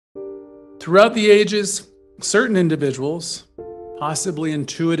Throughout the ages, certain individuals, possibly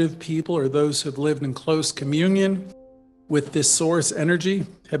intuitive people or those who have lived in close communion with this source energy,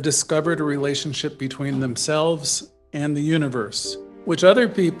 have discovered a relationship between themselves and the universe, which other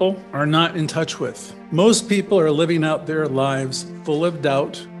people are not in touch with. Most people are living out their lives full of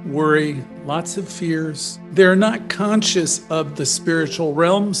doubt, worry, lots of fears. They're not conscious of the spiritual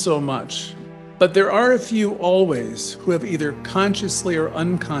realm so much. But there are a few always who have either consciously or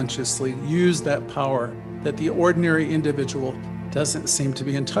unconsciously used that power that the ordinary individual doesn't seem to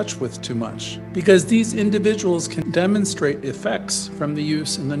be in touch with too much. Because these individuals can demonstrate effects from the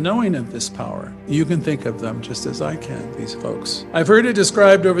use and the knowing of this power. You can think of them just as I can, these folks. I've heard it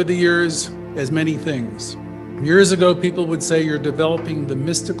described over the years as many things. Years ago, people would say you're developing the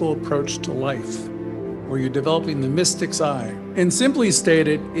mystical approach to life, or you're developing the mystic's eye. And simply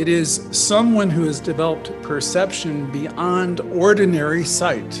stated, it is someone who has developed perception beyond ordinary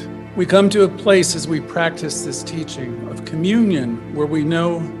sight. We come to a place as we practice this teaching of communion where we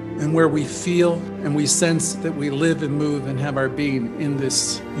know and where we feel and we sense that we live and move and have our being in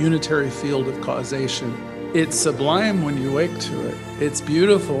this unitary field of causation. It's sublime when you wake to it. It's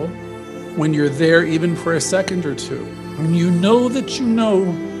beautiful when you're there even for a second or two. When you know that you know,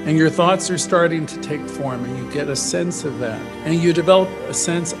 and your thoughts are starting to take form, and you get a sense of that. And you develop a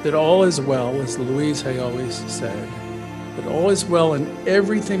sense that all is well, as Louise had always said, that all is well and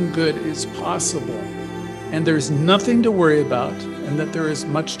everything good is possible. And there's nothing to worry about, and that there is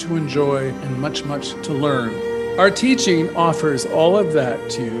much to enjoy and much to learn. Our teaching offers all of that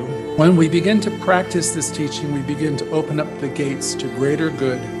to you. When we begin to practice this teaching, we begin to open up the gates to greater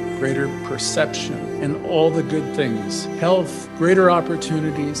good, greater perception, and all the good things. Health, greater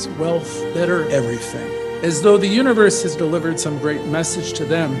opportunities, wealth, better everything. As though the universe has delivered some great message to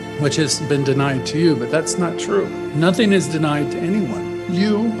them, which has been denied to you, but that's not true. Nothing is denied to anyone.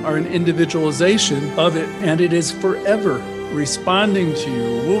 You are an individualization of it, and it is forever responding to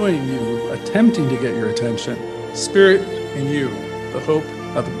you, wooing you, attempting to get your attention. Spirit in you, the hope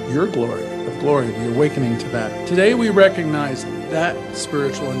of your glory, the awakening to that. Today we recognize that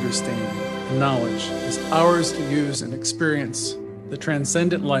spiritual understanding and knowledge is ours to use and experience. The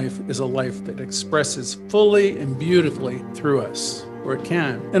transcendent life is a life that expresses fully and beautifully through us, or it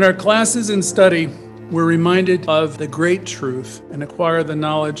can. In our classes and study, we're reminded of the great truth and acquire the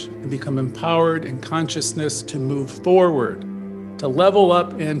knowledge and become empowered in consciousness to move forward, to level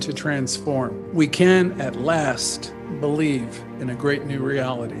up and to transform. We can at last believe in a great new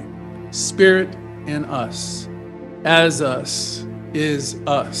reality. Spirit in us, as us, is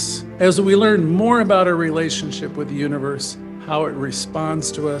us. As we learn more about our relationship with the universe, how it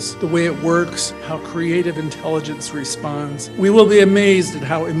responds to us, the way it works, how creative intelligence responds, we will be amazed at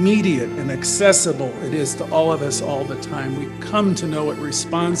how immediate and accessible it is to all of us all the time. We come to know it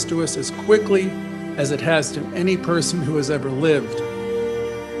responds to us as quickly as it has to any person who has ever lived.